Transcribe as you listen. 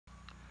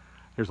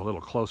Here's a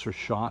little closer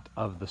shot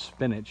of the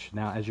spinach.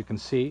 Now, as you can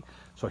see,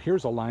 so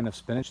here's a line of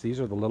spinach. These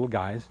are the little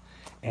guys,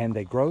 and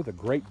they grow the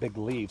great big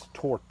leaves,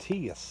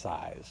 tortilla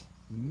size.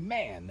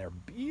 Man, they're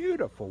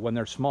beautiful when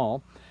they're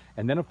small.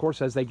 And then, of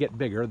course, as they get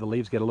bigger, the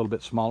leaves get a little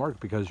bit smaller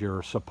because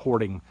you're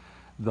supporting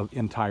the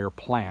entire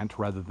plant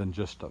rather than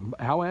just,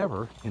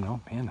 however, you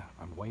know, man,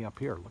 I'm way up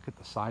here. Look at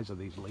the size of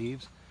these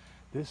leaves.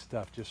 This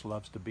stuff just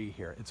loves to be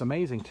here. It's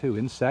amazing, too.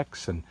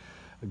 Insects and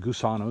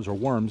gusanos or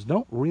worms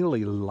don't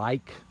really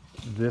like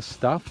this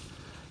stuff.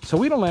 So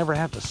we don't ever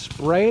have to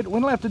spray it. We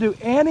don't have to do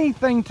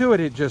anything to it.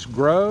 It just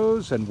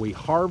grows, and we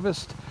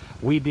harvest,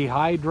 we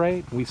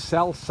dehydrate, we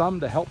sell some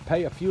to help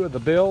pay a few of the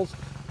bills.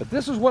 But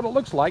this is what it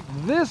looks like.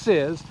 This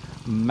is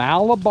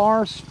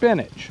Malabar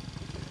spinach.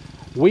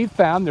 We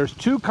found there's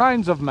two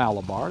kinds of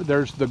Malabar.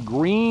 There's the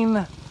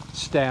green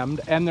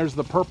stemmed and there's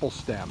the purple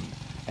stemmed.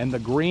 And the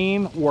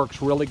green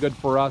works really good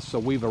for us, so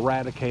we've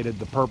eradicated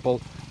the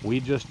purple. We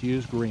just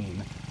use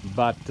green.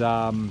 But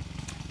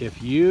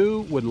if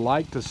you would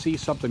like to see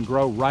something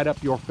grow right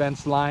up your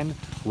fence line,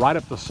 right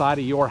up the side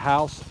of your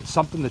house,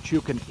 something that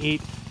you can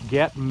eat,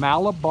 get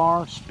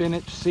Malabar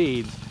spinach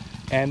seeds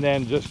and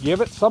then just give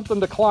it something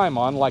to climb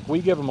on, like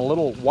we give them a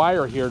little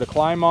wire here to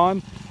climb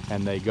on,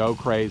 and they go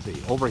crazy.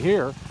 Over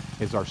here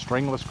is our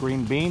stringless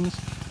green beans,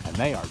 and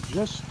they are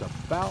just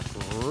about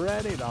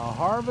ready to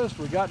harvest.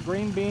 We got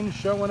green beans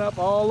showing up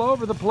all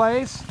over the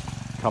place.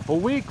 Couple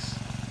weeks,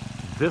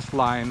 this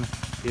line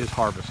is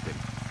harvesting.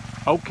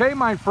 Okay,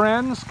 my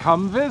friends,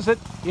 come visit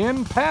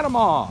in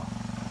Panama.